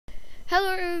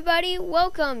Hello everybody,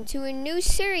 welcome to a new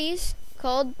series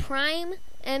called Prime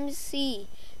MC.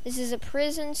 This is a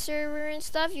prison server and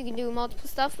stuff. You can do multiple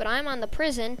stuff, but I'm on the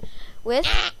prison with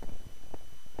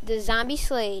the zombie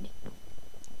Slade.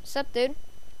 What's up, dude?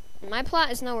 My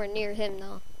plot is nowhere near him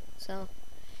though. So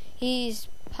he's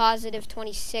positive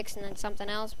 26 and then something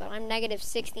else, but I'm negative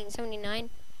 1679.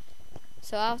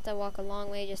 So I'll have to walk a long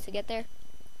way just to get there.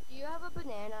 Do you have a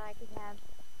banana I could have?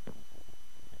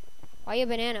 Why a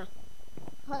banana?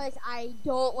 Because I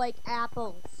don't like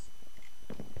apples.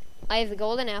 I have the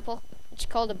golden apple. It's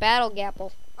called a battle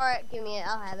gapple. Alright, give me it.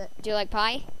 I'll have it. Do you like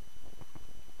pie?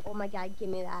 Oh my god, give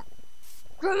me that.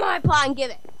 Grab my pie and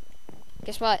give it.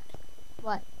 Guess what?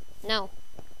 What? No.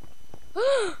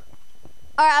 Alright,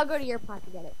 I'll go to your pot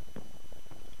to get it.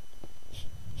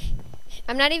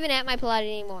 I'm not even at my plot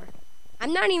anymore.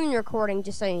 I'm not even recording,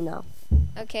 just so you know.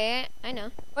 Okay, I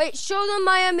know. Wait, show them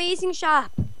my amazing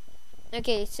shop.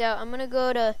 Okay, so I'm gonna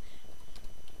go to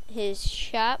his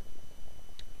shop.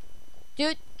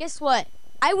 Dude, guess what?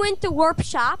 I went to Warp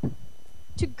Shop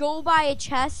to go buy a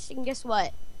chest, and guess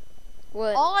what?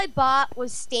 What? All I bought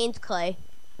was stained clay.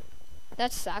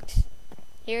 That sucks.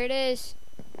 Here it is.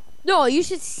 No, you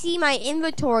should see my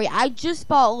inventory. I just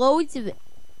bought loads of it.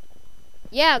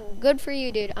 Yeah, good for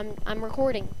you, dude. I'm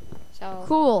recording. So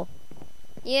Cool.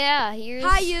 yeah, here's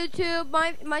Hi YouTube,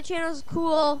 my channel's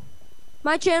cool.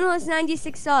 My channel has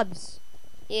 96 subs.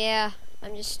 Yeah,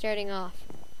 I'm just starting off.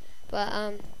 But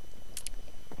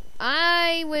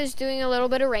I was doing a little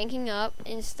bit of ranking up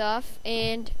and stuff,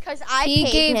 and Cause I he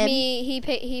paid gave him me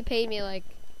he paid me like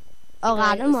a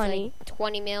lot it of was money. like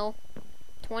 20 mil.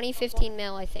 15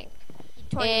 mil, I think.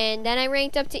 20. And then I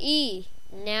ranked up to E.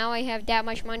 Now I have that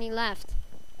much money left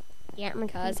Yeah,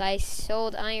 because I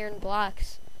sold iron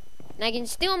blocks. And I can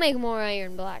still make more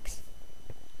iron blocks.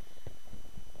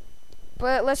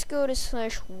 But let's go to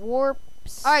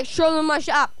 /warps. Alright, show them my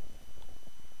shop.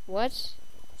 What?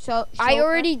 So I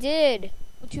already did.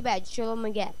 Well, too bad. Show them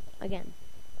again.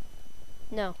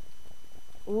 No.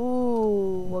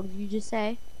 Ooh, what did you just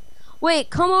say? Wait,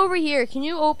 come over here. Can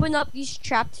you open up these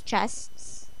trapped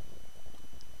chests?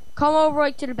 Come over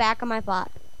right to the back of my plot.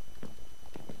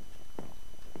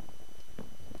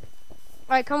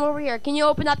 Alright, come over here. Can you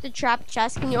open up the trapped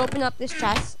chest? Can you open up this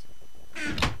chest?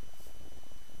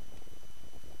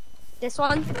 This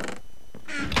one?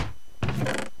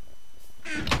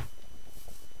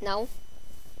 No.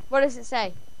 What does it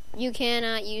say? You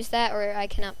cannot use that, or I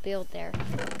cannot build there.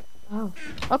 Oh.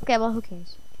 Okay, well, who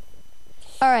cares?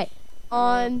 Alright.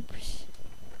 I'm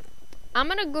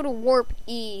gonna go to warp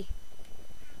E.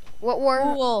 What warp?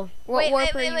 Cool. What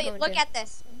warp are you wait. going Look to? at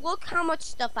this. Look how much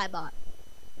stuff I bought.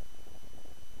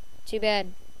 Too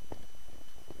bad.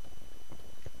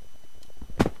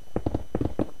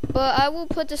 But I will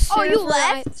put the server. Oh, you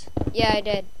left? Yeah, I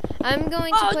did. I'm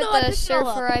going to put the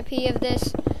server IP of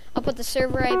this. I'll put the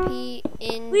server IP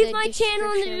in Leave the my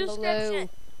channel in the description below. description.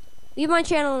 Leave my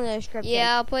channel in the description.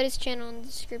 Yeah, I'll put his channel in the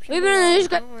description. Leave it in the below.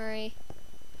 description. Don't worry.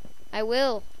 I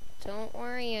will. Don't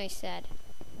worry, I said.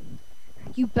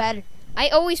 You better. I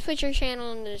always put your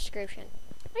channel in the description.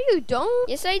 No, you don't.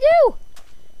 Yes, I do.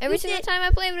 Every You single did. time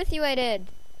I played with you, I did.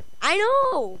 I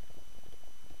know.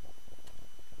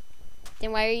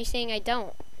 Then why are you saying I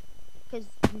don't? Because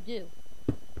you do.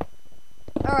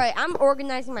 Alright, I'm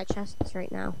organizing my chests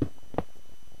right now.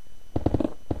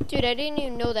 Dude, I didn't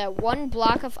even know that one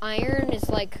block of iron is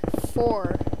like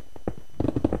 4.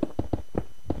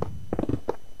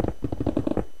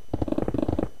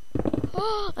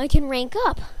 I can rank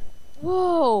up.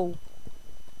 Whoa.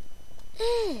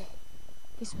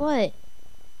 Guess what?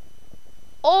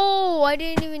 Oh, I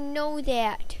didn't even know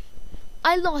that.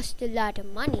 I lost a lot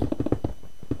of money.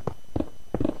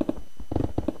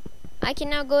 I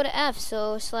can now go to F,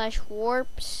 so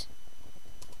 /warps.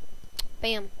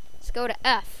 Bam. Let's go to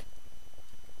F.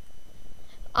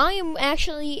 I am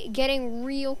actually getting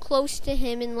real close to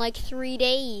him in like 3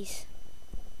 days.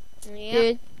 Yeah.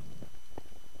 Dude.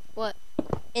 What?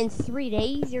 In 3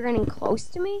 days, you're getting close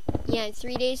to me? Yeah, in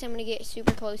 3 days I'm gonna get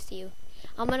super close to you.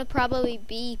 I'm gonna probably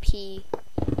BP.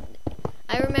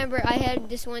 I remember I had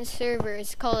this one server.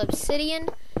 It's called Obsidian,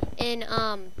 and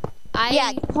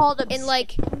Yeah, called in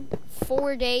like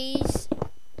 4 days,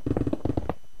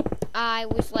 I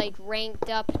was like ranked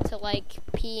up to like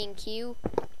P and Q,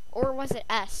 or was it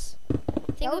S?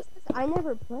 I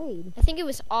never played. I think it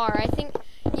was R.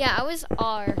 Yeah, I was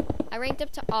R. I ranked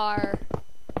up to R.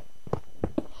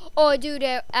 Oh, dude,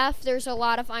 at F, there's a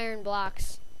lot of iron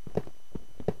blocks.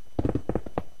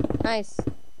 Nice.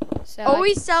 So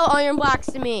Always sell iron blocks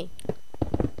to me.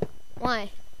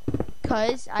 why?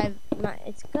 Cause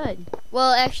it's good.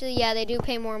 Well, actually, yeah, they do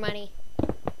pay more money.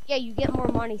 Yeah, you get more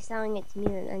money selling it to me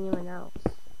than anyone else.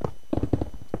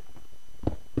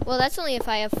 Well, that's only if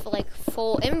I have like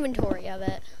full inventory of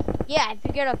it. Yeah, if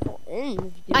you get a full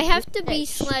I have to be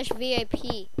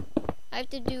 /VIP. I have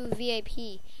to do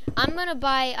VIP. I'm gonna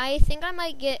buy. I think I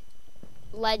might get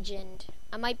Legend.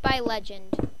 I might buy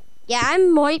Legend. Yeah, I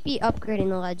might be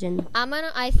upgrading the Legend.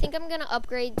 I think I'm gonna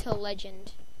upgrade to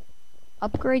Legend.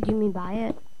 Upgrade? You mean buy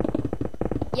it?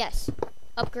 Yes,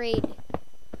 upgrade.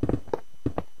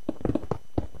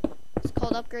 It's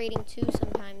called upgrading too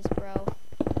sometimes, bro.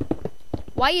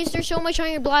 Why is there so much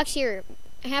iron blocks here?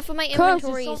 Half of my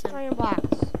inventory is iron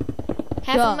blocks.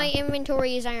 Half of my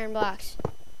inventory is iron blocks.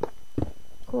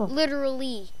 Cool.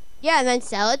 Literally. Yeah, and then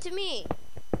sell it to me.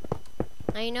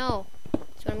 I know.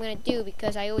 That's what I'm gonna do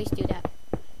because I always do that.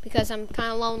 Because I'm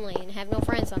kind of lonely and have no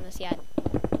friends on this yet,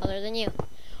 other than you.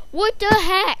 What the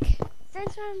heck?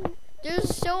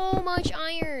 There's so much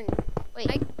iron.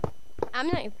 Wait, I'm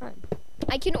not your friend.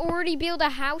 I can already build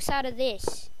a house out of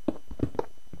this.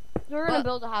 We're gonna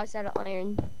build a house out of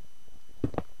iron.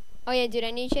 Oh yeah, dude,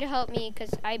 I need you to help me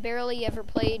because I barely ever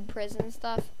played prison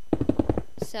stuff.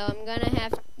 So I'm gonna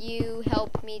have you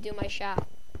help me do my shop.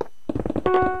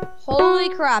 Holy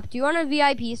crap, do you want a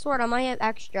VIP sword? I might have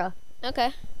extra.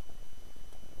 Okay.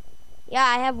 Yeah,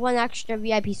 I have one extra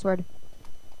VIP sword.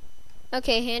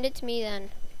 Okay, hand it to me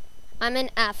then. I'm in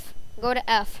F. Go to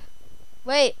F.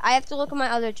 Wait, I have to look at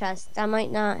my other chest. I might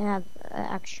not have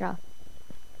extra.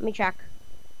 Let me check.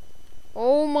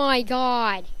 Oh my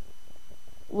god.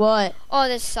 What? Oh,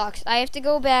 this sucks. I have to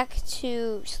go back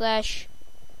to /warps.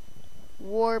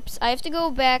 I have to go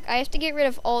back. I have to get rid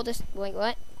of all this. Wait,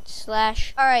 what?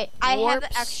 Alright, I have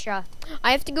 /warps. extra.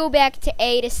 I have to go back to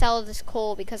A to sell this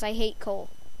coal because I hate coal.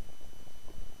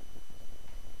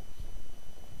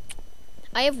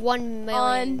 I have 1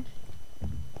 million.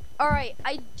 Alright,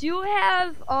 I do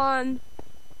have 5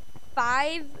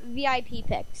 VIP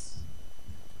picks.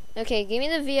 Okay, give me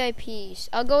the VIPs.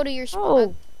 I'll go to your spot.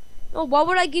 Oh. No, why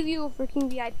would I give you a freaking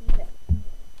VIP pick?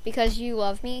 Because you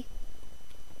love me.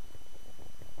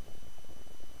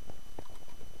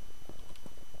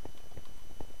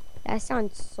 That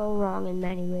sounds so wrong in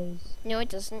many ways. No, it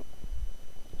doesn't.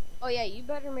 Oh yeah, you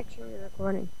better make sure you're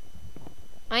recording.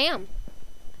 I am.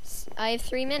 I have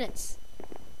 3 minutes.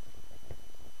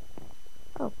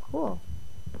 Oh, cool.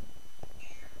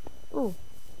 Ooh.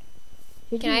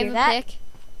 Did Can you I hear have that? a pick?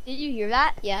 Did you hear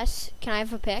that? Yes. Can I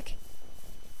have a pick?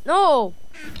 No.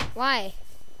 Why?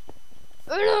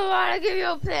 I don't want to give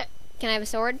you a pick. Can I have a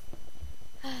sword?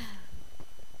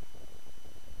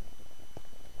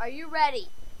 Are you ready?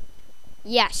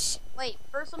 Yes. Wait,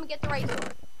 first let me get the right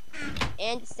sword.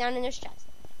 And it's down in this chest.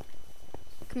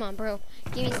 Come on, bro.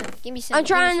 Give me some. Give me some. I'm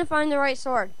trying to find the right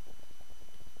sword.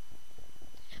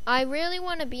 I really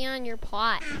want to be on your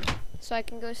plot, so I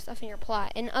can go stuff in your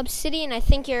plot. In Obsidian, I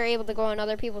think you're able to go on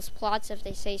other people's plots if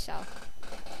they say so.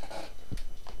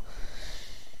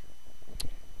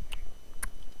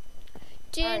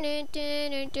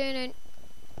 Right.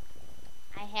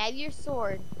 I have your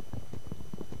sword.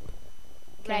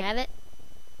 Can I have it?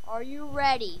 Are you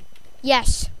ready?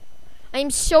 Yes.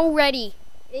 I'm so ready.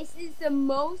 This is the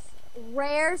most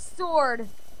rare sword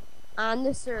on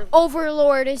the server.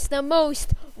 Overlord is the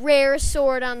most rare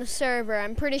sword on the server.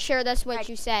 I'm pretty sure that's what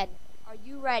you said. Are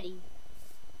you ready?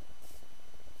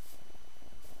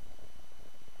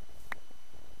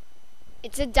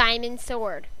 It's a diamond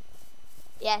sword.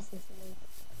 Yes, this is.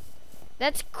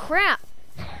 That's crap.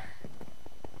 Can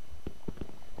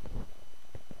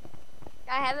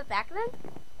I have it back then?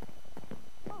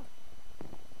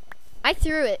 I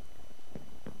threw it.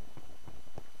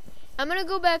 I'm gonna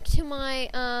go back to my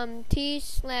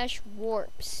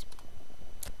T/warps.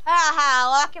 Aha!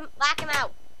 Lock him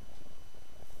out.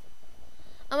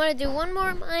 I'm gonna do one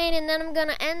more mine and then I'm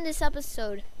gonna end this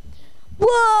episode. Whoa!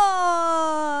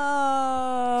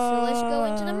 So let's go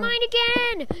into the mine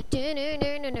again.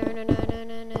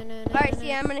 Alright,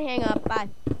 see, I'm gonna hang up. Bye.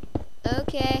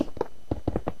 Okay.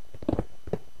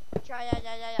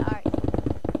 Alright.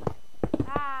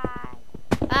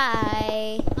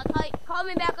 Bye. Bye. Call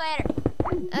me back later.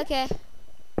 Okay.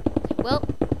 Well,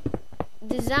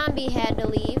 the zombie had to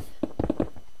leave.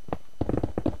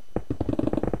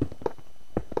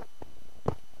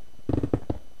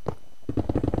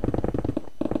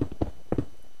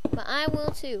 But I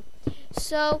will too.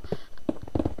 So,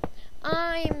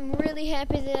 I'm really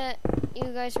happy that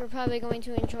you guys were probably going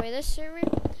to enjoy this server.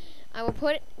 I will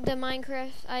put the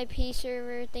Minecraft IP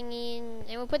server thingy in,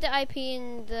 and we'll put the IP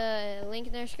in the link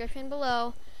in the description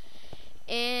below.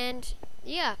 And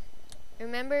yeah,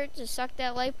 remember to suck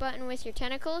that like button with your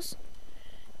tentacles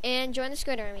and join the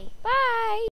Squid Army. Bye!